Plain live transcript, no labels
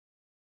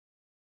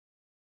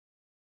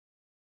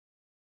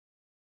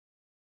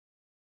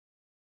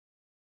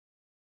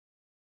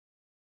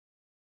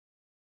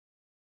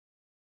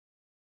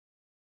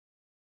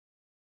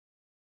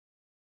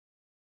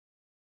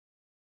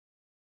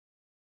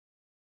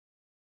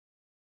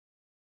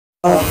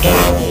Oh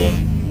golly,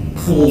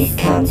 please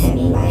come to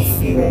me, my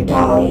spirit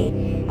dolly.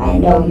 I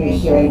know you're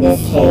here in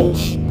this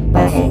cage,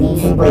 but I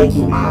need to break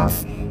you out,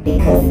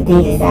 because the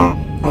thing is that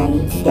I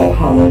need to get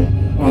home,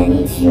 and I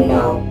need to,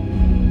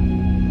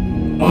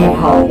 head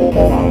home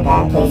because I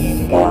got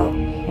places to go,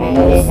 and I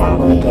noticed I'm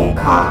going to get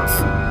caught.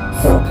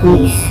 So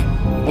please,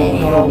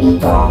 inhale me,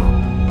 doll.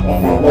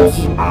 If I let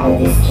you out of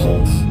this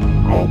cage,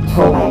 I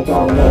hope I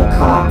don't get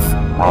caught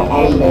by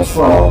any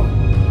patrol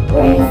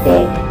or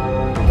anything.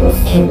 Those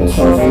kid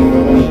patrols are even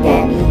going to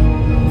get me.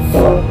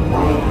 So,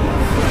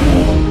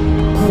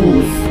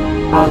 please,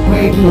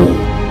 break me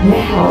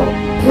now.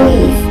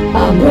 Please,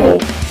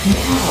 break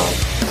now.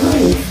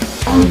 Please,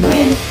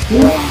 break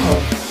now.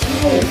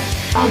 Please,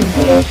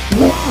 break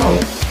now.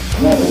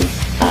 Please,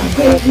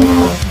 break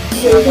now.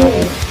 You're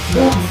ready.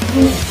 Yes,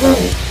 please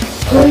break.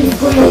 Please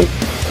break.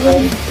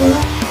 Please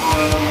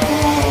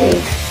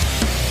break.